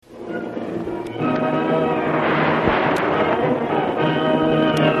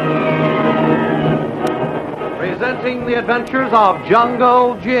presenting the adventures of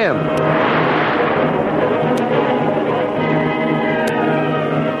Jungle Jim.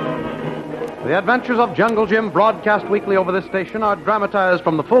 The adventures of Jungle Jim, broadcast weekly over this station, are dramatized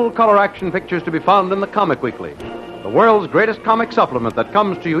from the full-color action pictures to be found in the Comic Weekly, the world's greatest comic supplement that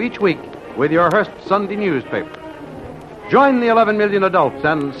comes to you each week with your Hearst Sunday newspaper. Join the 11 million adults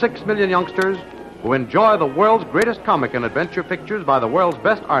and 6 million youngsters who enjoy the world's greatest comic and adventure pictures by the world's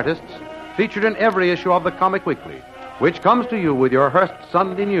best artists, featured in every issue of the Comic Weekly, which comes to you with your Hearst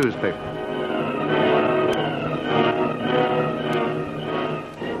Sunday newspaper.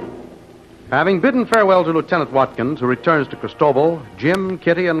 Having bidden farewell to Lieutenant Watkins, who returns to Cristobal, Jim,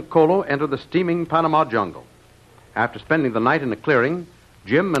 Kitty, and Kolo enter the steaming Panama jungle. After spending the night in a clearing,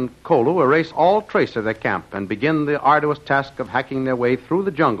 Jim and Kolo erase all trace of their camp and begin the arduous task of hacking their way through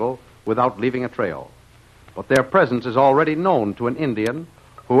the jungle without leaving a trail. But their presence is already known to an Indian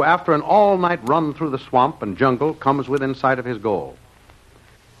who, after an all-night run through the swamp and jungle, comes within sight of his goal.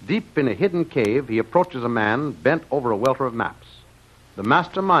 Deep in a hidden cave, he approaches a man bent over a welter of maps, the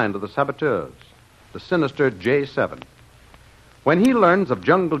mastermind of the saboteurs, the sinister J7. When he learns of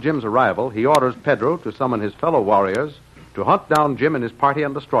Jungle Jim's arrival, he orders Pedro to summon his fellow warriors to hunt down Jim and his party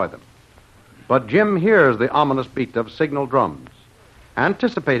and destroy them. But Jim hears the ominous beat of signal drums.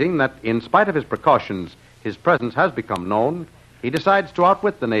 Anticipating that, in spite of his precautions, his presence has become known, he decides to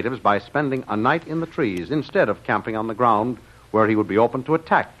outwit the natives by spending a night in the trees instead of camping on the ground, where he would be open to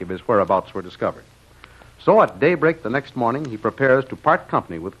attack if his whereabouts were discovered. So at daybreak the next morning, he prepares to part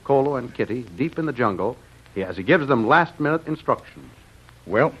company with Kolo and Kitty deep in the jungle as he gives them last-minute instructions.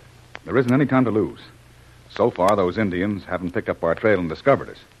 Well, there isn't any time to lose. So far, those Indians haven't picked up our trail and discovered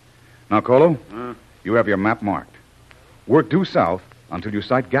us. Now, Kolo, you have your map marked. Work due south until you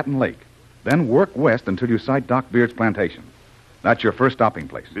sight Gatton Lake. Then work west until you sight Doc Beard's plantation. That's your first stopping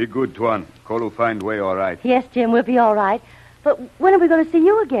place. Be good, Tuan. Kolo find way all right. Yes, Jim, we'll be all right. But when are we going to see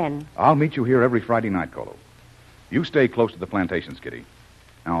you again? I'll meet you here every Friday night, Kolo. You stay close to the plantations, Kitty.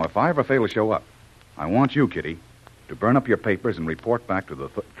 Now, if I ever fail to show up, I want you, Kitty, to burn up your papers and report back to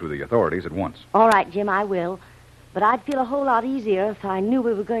the authorities at once. All right, Jim, I will. But I'd feel a whole lot easier if I knew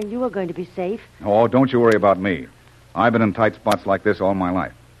you were going to be safe. Oh, don't you worry about me. I've been in tight spots like this all my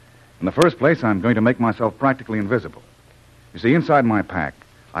life. In the first place, I'm going to make myself practically invisible. You see, inside my pack,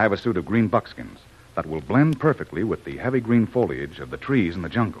 I have a suit of green buckskins that will blend perfectly with the heavy green foliage of the trees in the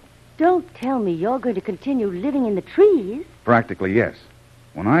jungle. Don't tell me you're going to continue living in the trees. Practically, yes.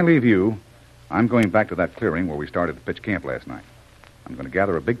 When I leave you, I'm going back to that clearing where we started to pitch camp last night. I'm going to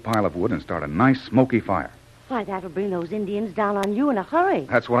gather a big pile of wood and start a nice smoky fire. Why, that'll bring those Indians down on you in a hurry.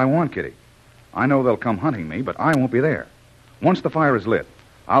 That's what I want, Kitty. I know they'll come hunting me, but I won't be there. Once the fire is lit,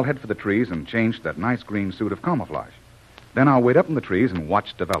 I'll head for the trees and change to that nice green suit of camouflage. Then I'll wait up in the trees and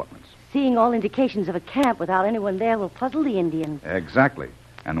watch developments. Seeing all indications of a camp without anyone there will puzzle the Indians. Exactly.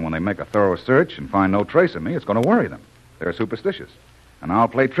 And when they make a thorough search and find no trace of me, it's going to worry them. They're superstitious. And I'll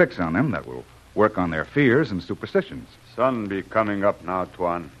play tricks on them that will work on their fears and superstitions. Sun be coming up now,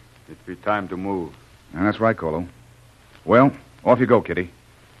 Tuan. It be time to move. And that's right, Kolo. Well, off you go, Kitty.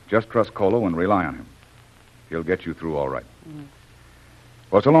 Just trust Kolo and rely on him. He'll get you through all right.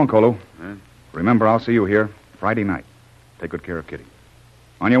 Well, so long, Kolo. Remember, I'll see you here Friday night. Take good care of Kitty.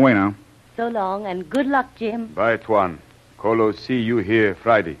 On your way now. So long, and good luck, Jim. Bye, Tuan. Kolo see you here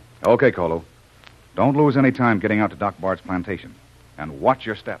Friday. Okay, Kolo. Don't lose any time getting out to Doc Bard's plantation. And watch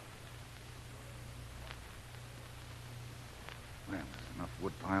your step. Well, there's enough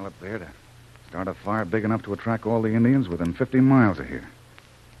wood pile up there to start a fire big enough to attract all the Indians within 50 miles of here.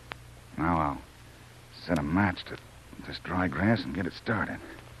 Now I'll set a match to this dry grass and get it started.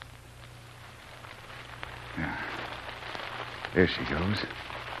 Yeah. There she goes.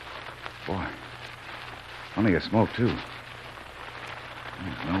 Boy, plenty of smoke, too.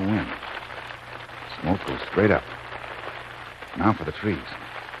 There's no wind. Smoke goes straight up. Now for the trees.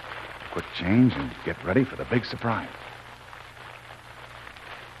 Quick change and get ready for the big surprise.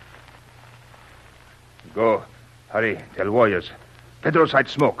 Go. Hurry. Tell warriors. Pedro sight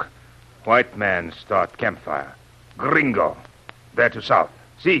smoke. White man start campfire. Gringo. There to south.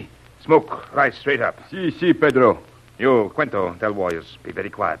 See? Smoke rise straight up. See, Pedro. You, Cuento, tell warriors. Be very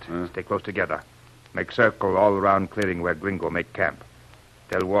quiet. Stay close together. Make circle all around clearing where Gringo make camp.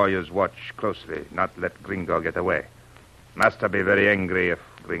 Tell warriors watch closely. Not let Gringo get away. Master be very angry if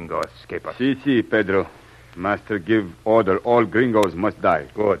Gringo escape us. See, Pedro. Master give order all gringos must die.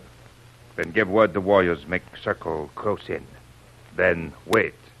 Good. Then give word the warriors make circle close in. Then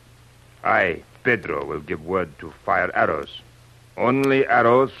wait. I, Pedro, will give word to fire arrows. Only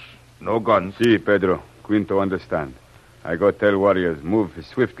arrows, no guns. See, Pedro. Quinto understand. I go tell warriors, move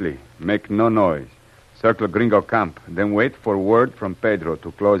swiftly. Make no noise. Circle Gringo camp, then wait for word from Pedro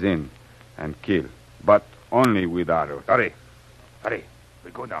to close in and kill. But only with arrows. Hurry. Hurry.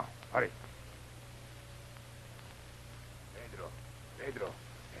 We go now. Hurry. Pedro.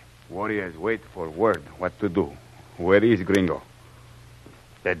 Warriors wait for word what to do. Where is Gringo?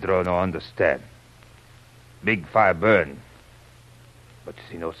 Pedro no understand. Big fire burn. But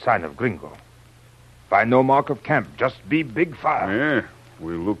see no sign of Gringo. Find no mark of camp. Just be big fire.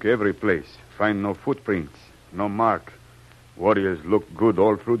 We look every place. Find no footprints. No mark. Warriors look good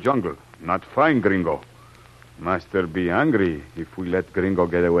all through jungle. Not find Gringo. Master be angry if we let Gringo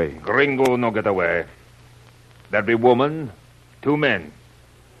get away. Gringo no get away. There be woman, 2 men.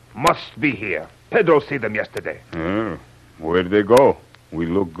 Must be here. Pedro see them yesterday. Where they go? We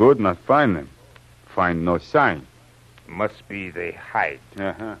look good, not find them. Find no sign. Must be they hide.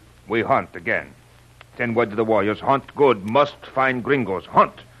 Uh-huh. We hunt again. Send word to the warriors. Hunt good. Must find Gringos.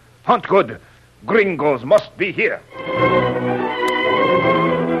 Hunt. Hunt good. Gringos must be here.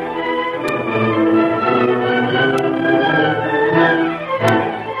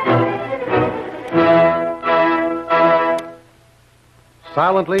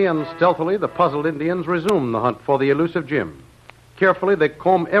 Silently and stealthily, the puzzled Indians resume the hunt for the elusive Jim. Carefully, they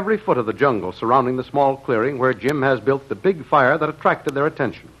comb every foot of the jungle surrounding the small clearing where Jim has built the big fire that attracted their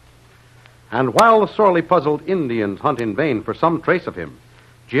attention. And while the sorely puzzled Indians hunt in vain for some trace of him,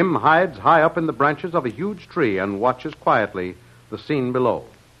 Jim hides high up in the branches of a huge tree and watches quietly the scene below.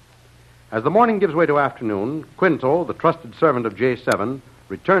 As the morning gives way to afternoon, Quinto, the trusted servant of J7,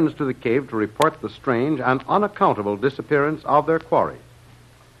 returns to the cave to report the strange and unaccountable disappearance of their quarry.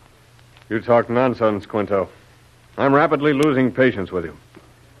 You talk nonsense, Quinto. I'm rapidly losing patience with you.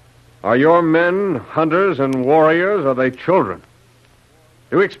 Are your men hunters and warriors, or are they children?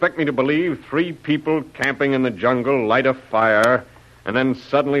 Do you expect me to believe 3 people camping in the jungle light a fire and then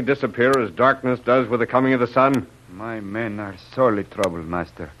suddenly disappear as darkness does with the coming of the sun? My men are sorely troubled,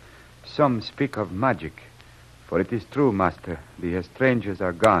 Master. Some speak of magic. For it is true, Master, the strangers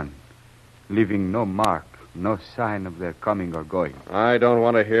are gone, leaving no mark, no sign of their coming or going. I don't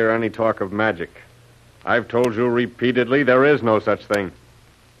want to hear any talk of magic. I've told you repeatedly there is no such thing.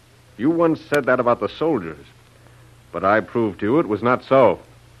 You once said that about the soldiers, but I proved to you it was not so.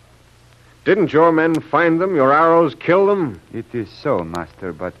 Didn't your men find them? Your arrows kill them? It is so,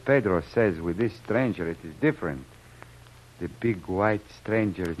 Master, but Pedro says with this stranger it is different. The big white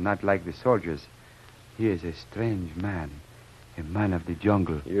stranger is not like the soldiers. He is a strange man, a man of the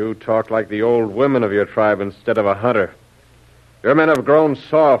jungle. You talk like the old women of your tribe instead of a hunter. Your men have grown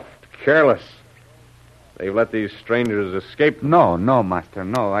soft, careless. They've let these strangers escape. No, Master,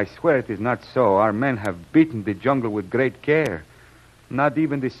 no. I swear it is not so. Our men have beaten the jungle with great care. Not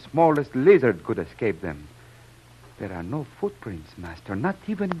even the smallest lizard could escape them. There are no footprints, Master, not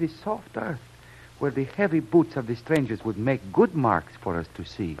even in the soft earth, where the heavy boots of the strangers would make good marks for us to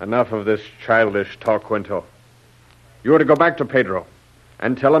see. Enough of this childish talk, Quinto. You are to go back to Pedro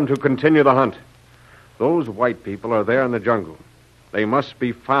and tell him to continue the hunt. Those white people are there in the jungle. They must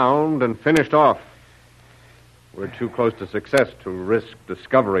be found and finished off. We're too close to success to risk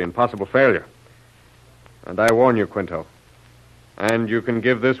discovery and possible failure. And I warn you, Quinto. And you can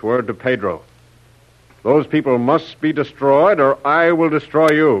give this word to Pedro. Those people must be destroyed, or I will destroy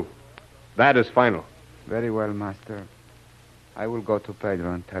you. That is final. Very well, Master. I will go to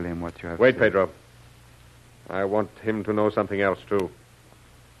Pedro and tell him what you have Wait, said. Pedro. I want him to know something else, too.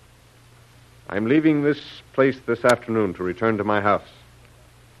 I'm leaving this place this afternoon to return to my house.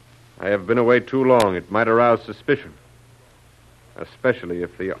 I have been away too long. It might arouse suspicion. Especially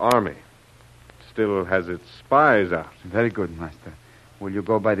if the army still has its spies out. Very good, Master. Will you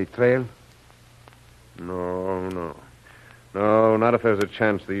go by the trail? No, not if there's a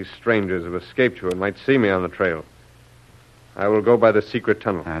chance these strangers have escaped you and might see me on the trail. I will go by the secret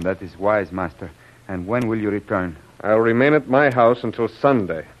tunnel. That is wise, Master. And when will you return? I'll remain at my house until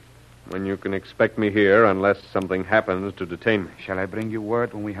Sunday, when you can expect me here unless something happens to detain me. Shall I bring you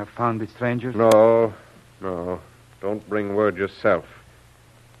word when we have found the strangers? No. Don't bring word yourself.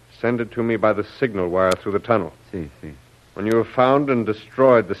 Send it to me by the signal wire through the tunnel. See. When you have found and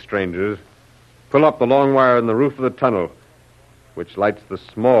destroyed the strangers, pull up the long wire in the roof of the tunnel, which lights the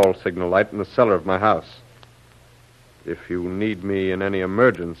small signal light in the cellar of my house. If you need me in any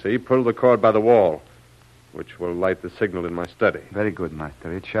emergency, pull the cord by the wall, which will light the signal in my study. Very good,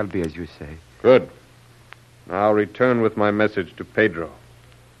 Master. It shall be as you say. Good. Now return with my message to Pedro.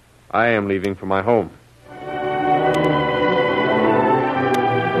 I am leaving for my home.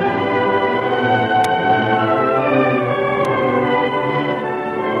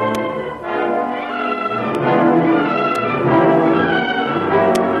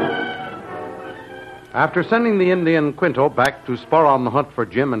 After sending the Indian Quinto back to spur on the hunt for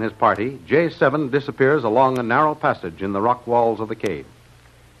Jim and his party, J7 disappears along a narrow passage in the rock walls of the cave.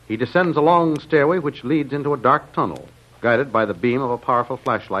 He descends a long stairway which leads into a dark tunnel. Guided by the beam of a powerful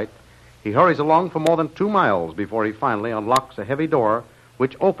flashlight, he hurries along for more than 2 miles before he finally unlocks a heavy door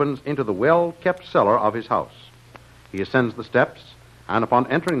which opens into the well-kept cellar of his house. He ascends the steps, and upon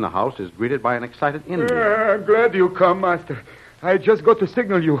entering the house is greeted by an excited Indian. Glad you come, Master. I just got to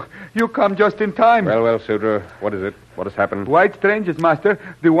signal you. You come just in time. Well, Sudra, what is it? What has happened? White strangers, Master.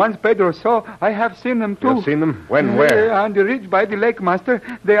 The ones Pedro saw. I have seen them, too. You've seen them? When? Where? On the ridge by the lake, Master.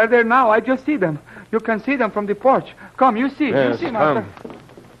 They are there now. I just see them. You can see them from the porch. Come, you see. Yes, you see, Master.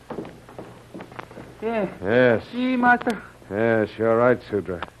 come. Yeah. Yes. See, Master. Yes, you're right,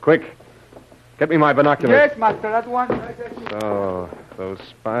 Sudra. Quick. Get me my binoculars. Yes, Master. At once. So, those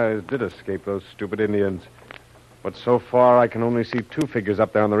spies did escape those stupid Indians. But so far, I can only see 2 figures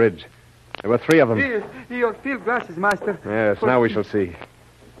up there on the ridge. There were 3 of them. Here, your field glasses, Master. Yes, now we shall see.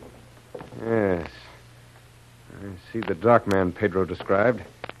 Yes. I see the dark man Pedro described.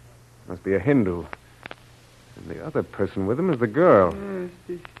 Must be a Hindu. And the other person with him is the girl.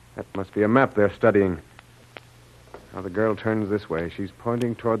 Yes, That must be a map they're studying. Now the girl turns this way. She's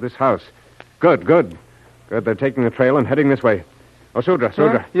pointing toward this house. Good. Good, they're taking the trail and heading this way. Oh,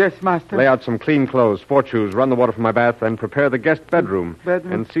 Sudra. Yes, Master. Lay out some clean clothes, 4 shoes, run the water from my bath, and prepare the guest bedroom.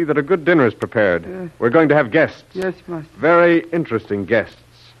 And see that a good dinner is prepared. We're going to have guests. Yes, Master. Very interesting guests.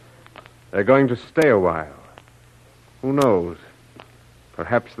 They're going to stay a while. Who knows?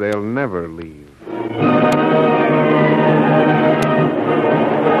 Perhaps they'll never leave.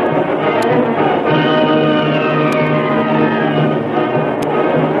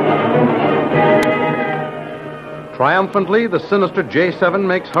 Triumphantly, the sinister J7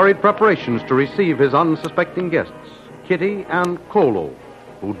 makes hurried preparations to receive his unsuspecting guests, Kitty and Kolo,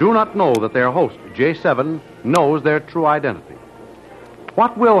 who do not know that their host, J7, knows their true identity.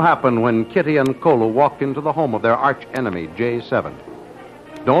 What will happen when Kitty and Kolo walk into the home of their arch-enemy, J7?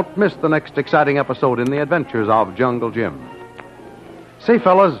 Don't miss the next exciting episode in the adventures of Jungle Jim. Say,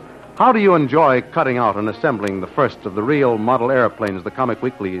 fellas, how do you enjoy cutting out and assembling the first of the real model airplanes the Comic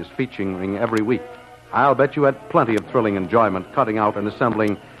Weekly is featuring every week? I'll bet you had plenty of thrilling enjoyment cutting out and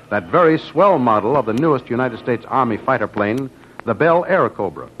assembling that very swell model of the newest United States Army fighter plane, the Bell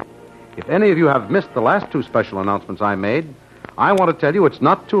Airacobra. If any of you have missed the last 2 special announcements I made, I want to tell you it's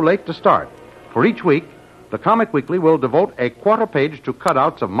not too late to start. For each week, the Comic Weekly will devote a 1/4 page to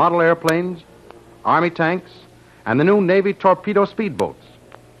cutouts of model airplanes, Army tanks, and the new Navy torpedo speedboats.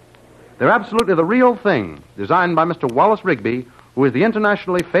 They're absolutely the real thing, designed by Mr. Wallace Rigby, who is the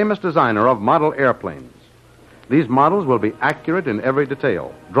internationally famous designer of model airplanes. These models will be accurate in every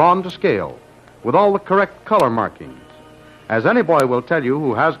detail, drawn to scale, with all the correct color markings. As any boy will tell you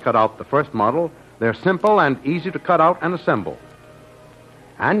who has cut out the first model, they're simple and easy to cut out and assemble.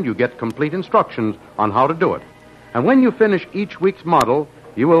 And you get complete instructions on how to do it. And when you finish each week's model,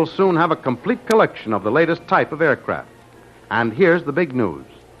 you will soon have a complete collection of the latest type of aircraft. And here's the big news.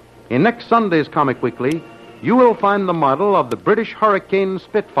 In next Sunday's Comic Weekly, you will find the model of the British Hurricane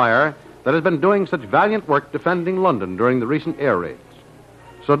Spitfire that has been doing such valiant work defending London during the recent air raids.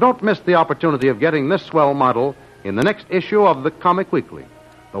 So don't miss the opportunity of getting this swell model in the next issue of the Comic Weekly,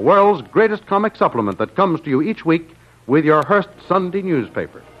 the world's greatest comic supplement that comes to you each week with your Hearst Sunday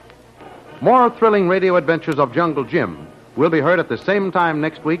newspaper. More thrilling radio adventures of Jungle Jim will be heard at the same time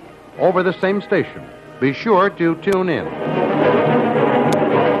next week over the same station. Be sure to tune in.